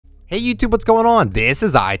Hey YouTube, what's going on? This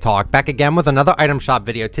is iTalk, back again with another item shop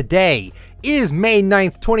video. Today is May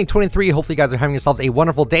 9th, 2023. Hopefully you guys are having yourselves a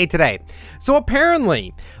wonderful day today. So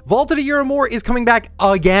apparently, Vaulted a Year or More is coming back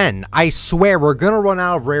again. I swear, we're gonna run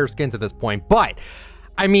out of rare skins at this point, but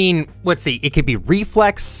I mean, let's see, it could be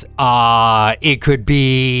Reflex, it could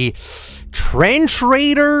be Trench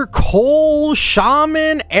Raider, Cole,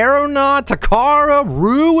 Shaman, Aeronaut, Takara,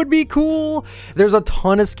 Rue would be cool. There's a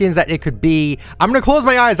ton of skins that it could be. I'm gonna close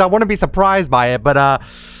my eyes, I want to be surprised by it, but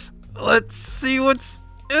let's see what's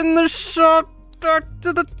in the shop. Back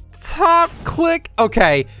to the top, click.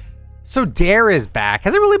 Okay, so Dare is back.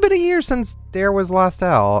 Has it really been a year since Dare was last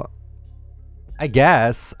out? I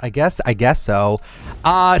guess so.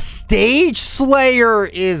 Stage Slayer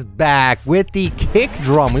is back with the kick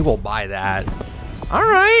drum. We will buy that. All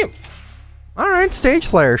right, Stage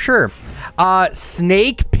Slayer, sure.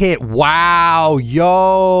 Snake Pit, wow,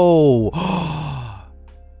 yo.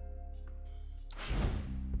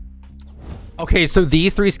 Okay, so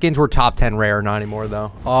these three skins were top 10 rare, not anymore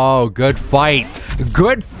though. Oh, good fight.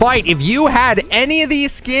 Good fight. If you had any of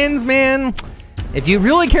these skins, man, if you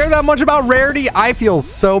really care that much about rarity, I feel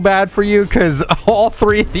so bad for you because all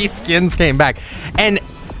three of these skins came back. And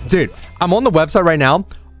dude, I'm on the website right now.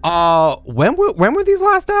 When were these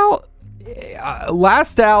last out?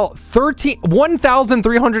 Last out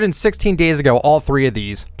 1,316 days ago, all three of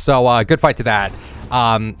these. So good fight to that.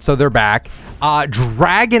 So they're back.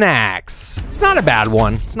 Dragon Axe. It's not a bad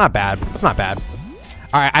one. It's not bad. It's not bad.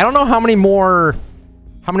 All right, I don't know how many more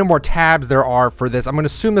tabs there are for this. I'm gonna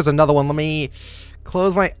assume there's another one. Let me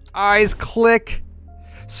close my eyes, click.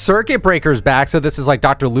 Circuit Breaker's back, so this is like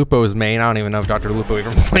Dr. Lupo's main. I don't even know if Dr. Lupo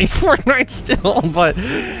even plays Fortnite still, but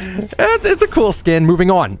it's a cool skin.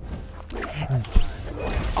 Moving on.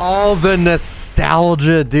 All the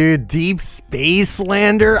nostalgia, dude. Deep Space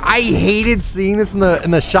Lander. I hated seeing this in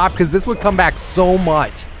the shop because this would come back so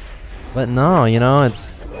much. But no, you know,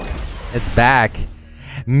 it's back.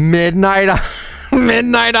 Midnight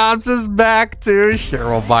Ops is back too.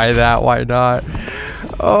 Sure, we'll buy that. Why not?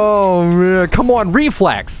 Oh man, come on,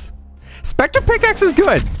 Reflex. Spectre pickaxe is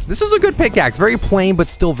good. This is a good pickaxe. Very plain, but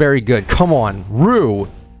still very good. Come on, Rue.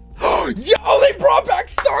 Yo, they brought back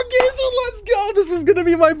Stargazer. Let's go. This was gonna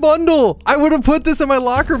be my bundle. I would have put this in my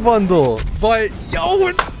locker bundle, but yo,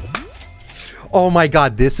 it's. Oh my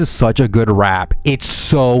god, this is such a good wrap. It's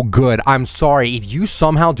so good. I'm sorry if you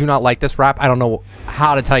somehow do not like this wrap. I don't know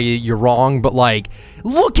how to tell you you're wrong, but like,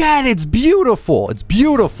 look at it. It's beautiful. It's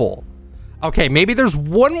beautiful. Okay, maybe there's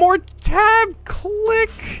one more tab.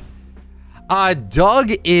 Click.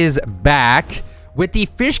 Doug is back with the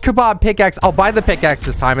fish kebab pickaxe. I'll buy the pickaxe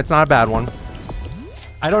this time. It's not a bad one.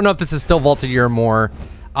 I don't know if this is still Vaulted Year or More.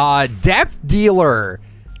 Depth Dealer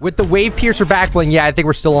with the Wave Piercer backbling. Yeah, I think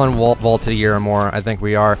we're still on Vaulted Year or More. I think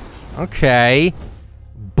we are. Okay.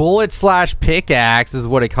 Bullet slash pickaxe is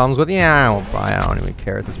what it comes with. Yeah, I don't even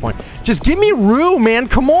care at this point. Just give me Rue, man.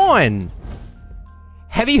 Come on.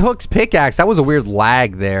 Heavy Hooks pickaxe. That was a weird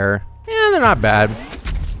lag there. Yeah, they're not bad.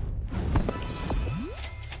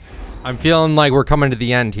 I'm feeling like we're coming to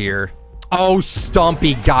the end here. Oh,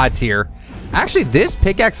 Stumpy God tier. Actually, this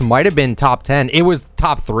pickaxe might have been top 10. It was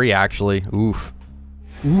top 3, actually. Oof.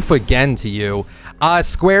 Oof again to you.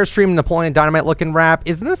 Square Stream Napoleon Dynamite looking wrap.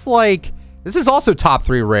 Isn't this like... This is also top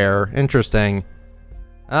 3 rare. Interesting.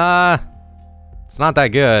 It's not that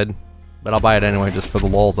good. But I'll buy it anyway just for the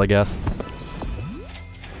lulz, I guess.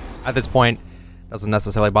 At this point, doesn't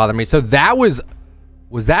necessarily bother me. So that was...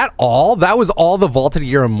 Was that all? That was all the Vaulted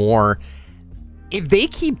Year or More. If they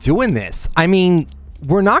keep doing this, I mean,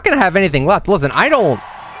 we're not going to have anything left. Listen, I don't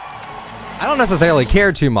necessarily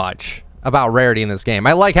care too much about rarity in this game.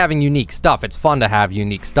 I like having unique stuff. It's fun to have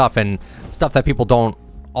unique stuff and stuff that people don't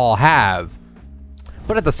all have.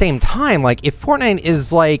 But at the same time, like, if Fortnite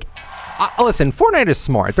is like, listen, Fortnite is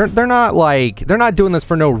smart. They're not like, they're not doing this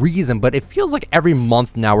for no reason, but it feels like every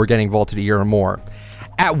month now we're getting Vaulted Year or More.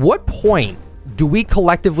 At what point do we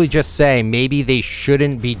collectively just say maybe they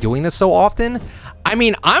shouldn't be doing this so often? I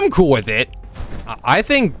mean, I'm cool with it. I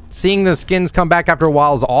think seeing the skins come back after a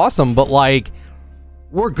while is awesome, but like,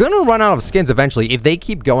 we're gonna run out of skins eventually if they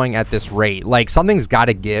keep going at this rate. Like, something's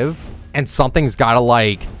gotta give and something's gotta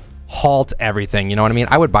like halt everything, you know what I mean?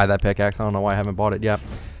 I would buy that pickaxe. I don't know why I haven't bought it yet.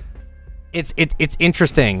 It's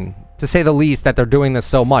interesting to say the least that they're doing this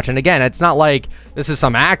so much. And again, it's not like this is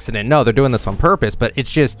some accident. No, they're doing this on purpose, but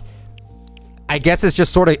it's just, I guess it's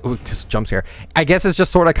just sort of, just jumps here. I guess it's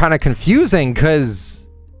just sort of kind of confusing because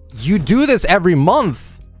you do this every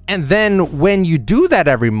month. And then when you do that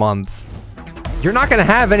every month, you're not going to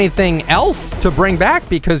have anything else to bring back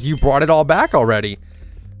because you brought it all back already.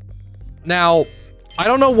 Now, I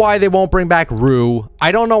don't know why they won't bring back Rue.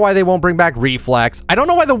 I don't know why they won't bring back Reflex. I don't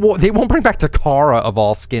know why they won't bring back Takara of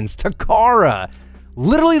all skins. Takara.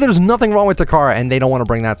 Literally, there's nothing wrong with Takara, and they don't want to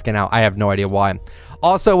bring that skin out. I have no idea why.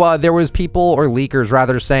 Also, there was people, or leakers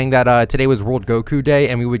rather, saying that today was World Goku Day,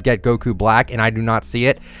 and we would get Goku Black, and I do not see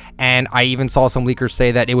it. And I even saw some leakers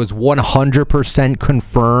say that it was 100%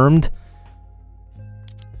 confirmed.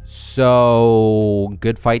 So,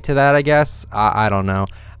 good fight to that, I guess. I don't know.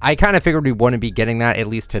 I kind of figured we wouldn't be getting that, at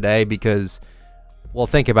least today, because, well,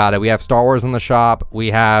 think about it. We have Star Wars in the shop. We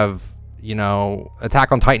have, you know,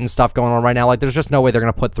 Attack on Titan stuff going on right now. Like, there's just no way they're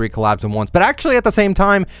going to put 3 collabs in once. But actually, at the same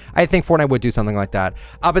time, I think Fortnite would do something like that.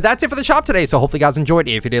 But that's it for the shop today. So hopefully you guys enjoyed.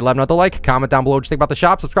 If you did, let me know the like, comment down below what you think about the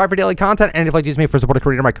shop, subscribe for daily content, and if you'd like to use me for support a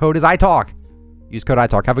creator, my code is ITALK. Use code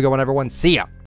ITALK. Have a good one, everyone. See ya.